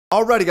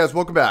Alrighty guys,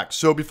 welcome back.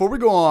 So before we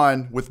go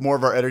on with more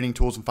of our editing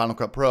tools in Final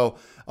Cut Pro,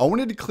 I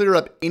wanted to clear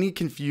up any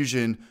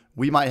confusion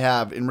we might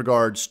have in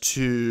regards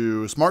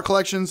to smart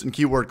collections and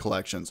keyword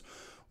collections.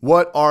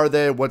 What are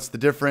they? What's the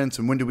difference?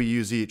 And when do we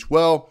use each?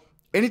 Well,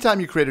 anytime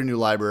you create a new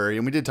library,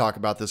 and we did talk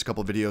about this a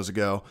couple of videos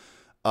ago,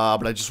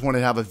 but I just wanted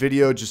to have a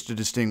video just to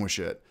distinguish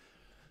it.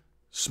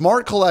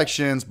 Smart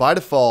collections, by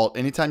default,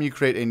 anytime you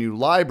create a new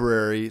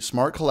library,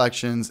 smart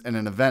collections and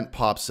an event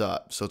pops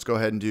up. So let's go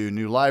ahead and do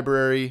new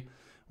library.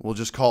 We'll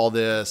just call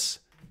this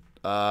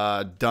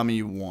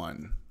dummy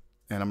one,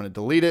 and I'm going to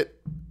delete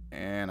it,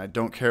 and I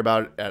don't care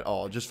about it at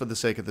all, just for the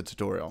sake of the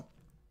tutorial.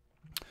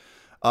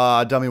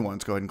 Dummy one,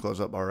 let's go ahead and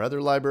close up our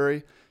other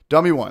library.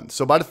 Dummy one,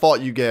 so by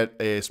default you get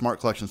a smart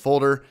collections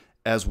folder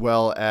as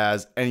well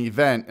as an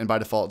event, and by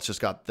default it's just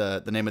got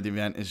the name of the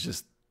event is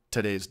just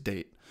today's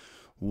date.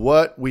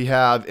 What we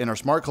have in our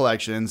smart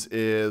collections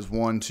is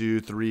 1, 2,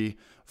 3,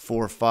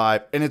 4,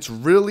 5, and it's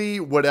really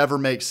whatever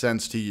makes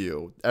sense to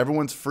you.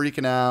 Everyone's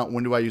freaking out.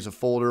 When do I use a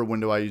folder? When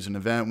do I use an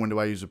event? When do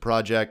I use a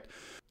project?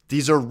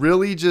 These are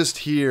really just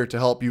here to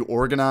help you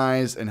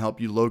organize and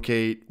help you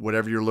locate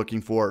whatever you're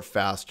looking for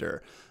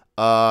faster.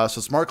 So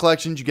smart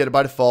collections, you get it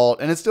by default,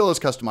 and it still is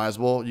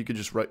customizable. You could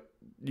just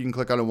you can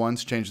click on it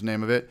once, change the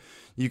name of it.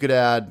 You could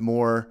add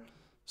more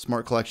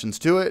smart collections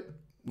to it.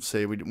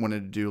 Say we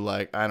wanted to do,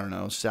 like, I don't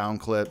know,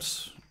 sound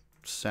clips,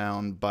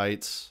 sound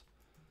bites,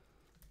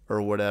 or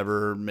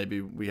whatever.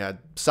 Maybe we had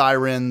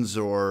sirens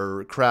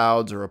or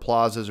crowds or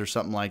applauses or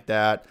something like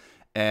that.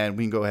 And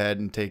we can go ahead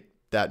and take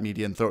that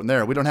media and throw it in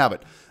there. We don't have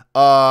it.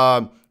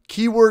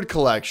 Keyword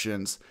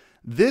collections.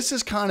 This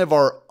is kind of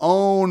our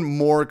own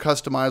more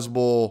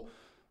customizable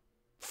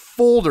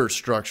folder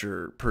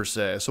structure per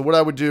se. So what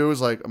I would do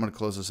is, like, I'm going to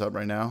close this up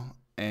right now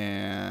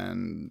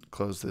and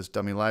close this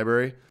dummy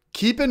library.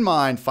 Keep in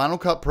mind, Final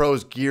Cut Pro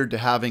is geared to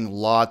having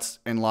lots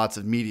and lots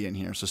of media in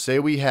here. So say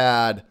we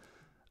had,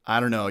 I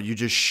don't know, you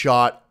just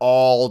shot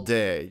all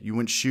day. You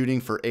went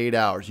shooting for 8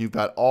 hours. You've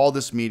got all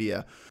this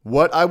media.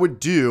 What I would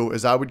do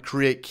is I would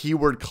create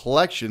keyword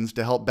collections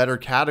to help better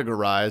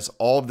categorize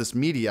all of this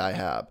media I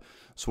have.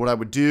 So what I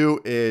would do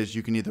is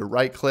you can either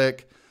right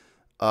click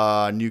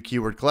new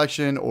keyword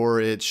collection, or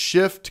it's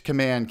Shift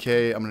Command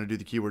K. I'm going to do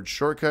the keyword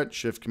shortcut,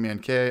 Shift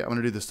Command K. I'm going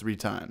to do this 3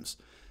 times.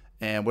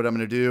 And what I'm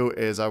going to do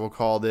is I will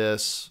call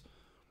this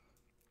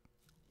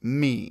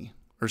me,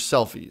 or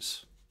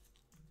selfies.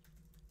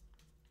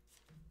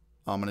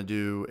 I'm going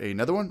to do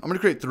another one. I'm going to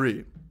create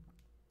 3.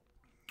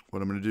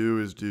 What I'm going to do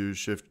is do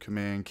Shift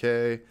Command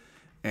K,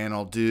 and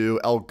I'll do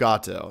El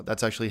Gato.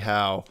 That's actually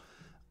how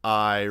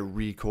I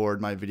record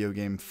my video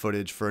game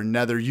footage for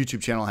another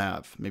YouTube channel I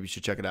have. Maybe you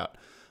should check it out.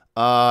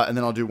 And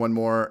then I'll do one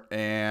more,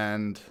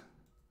 and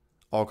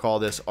I'll call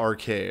this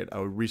arcade.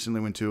 I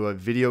recently went to a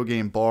video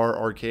game bar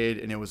arcade,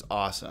 and it was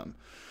awesome.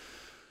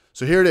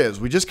 So here it is.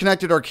 We just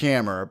connected our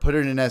camera, put it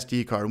in an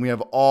SD card, and we have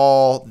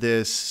all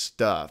this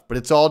stuff. But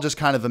it's all just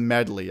kind of a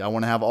medley. I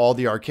want to have all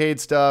the arcade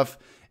stuff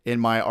in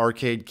my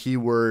arcade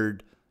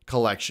keyword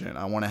collection.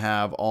 I want to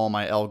have all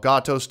my El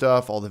Gato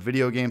stuff, all the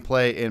video game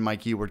play in my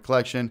keyword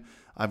collection.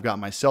 I've got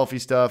my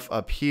selfie stuff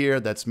up here.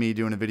 That's me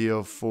doing a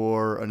video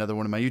for another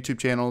one of my YouTube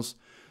channels.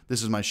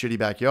 This is my shitty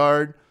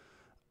backyard.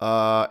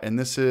 And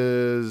this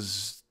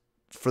is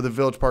for the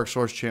Village Park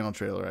Source channel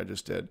trailer I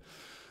just did.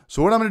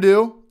 So what I'm going to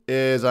do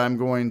is I'm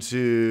going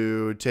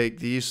to take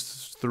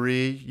these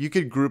 3. You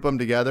could group them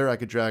together. I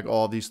could drag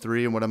all these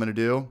 3. And what I'm going to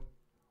do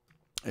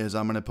is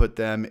I'm going to put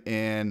them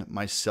in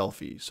my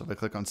selfie. So if I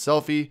click on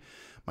selfie,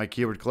 my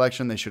keyword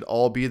collection, they should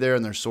all be there,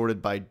 and they're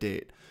sorted by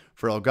date.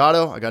 For El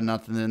Gato, I got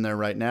nothing in there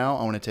right now.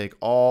 I want to take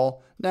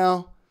all.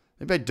 Now,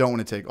 maybe I don't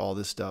want to take all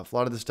this stuff. A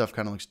lot of this stuff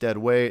kind of looks dead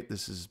weight.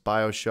 This is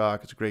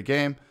BioShock. It's a great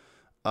game.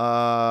 It's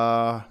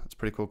a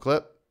pretty cool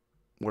clip.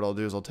 What I'll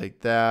do is I'll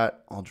take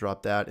that, I'll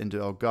drop that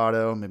into El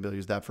Gato, maybe I'll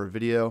use that for a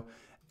video,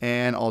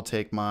 and I'll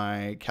take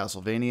my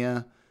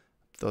Castlevania,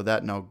 throw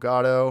that in El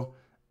Gato,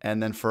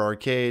 and then for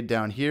arcade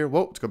down here,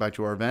 whoa, let's go back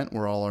to our event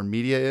where all our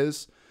media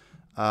is.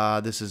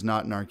 This is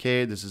not an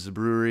arcade, this is a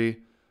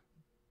brewery.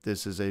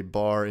 This is a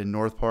bar in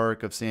North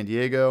Park of San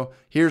Diego.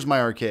 Here's my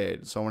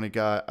arcade. So I've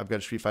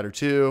got Street Fighter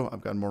 2,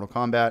 I've got Mortal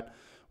Kombat.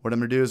 What I'm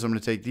gonna do is I'm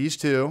gonna take these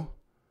 2,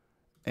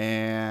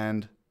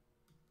 and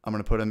I'm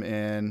going to put them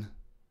in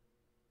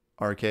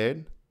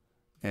arcade,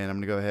 and I'm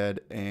going to go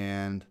ahead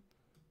and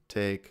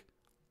take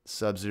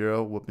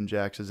Sub-Zero whooping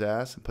Jax's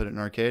ass and put it in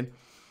arcade.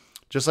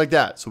 Just like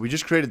that. So we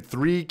just created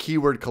 3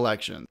 keyword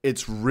collections.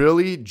 It's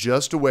really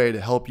just a way to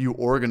help you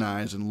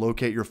organize and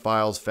locate your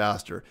files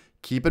faster.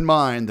 Keep in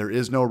mind, there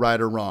is no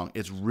right or wrong.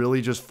 It's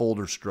really just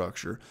folder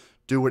structure.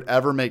 Do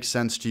whatever makes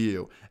sense to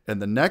you. In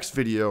the next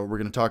video, we're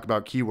going to talk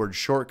about keyword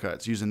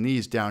shortcuts using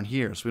these down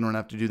here, so we don't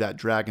have to do that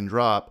drag and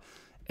drop,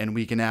 and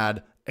we can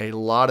add a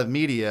lot of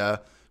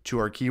media to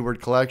our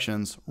keyword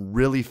collections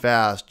really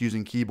fast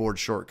using keyboard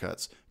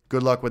shortcuts.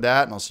 Good luck with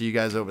that, and I'll see you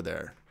guys over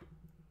there.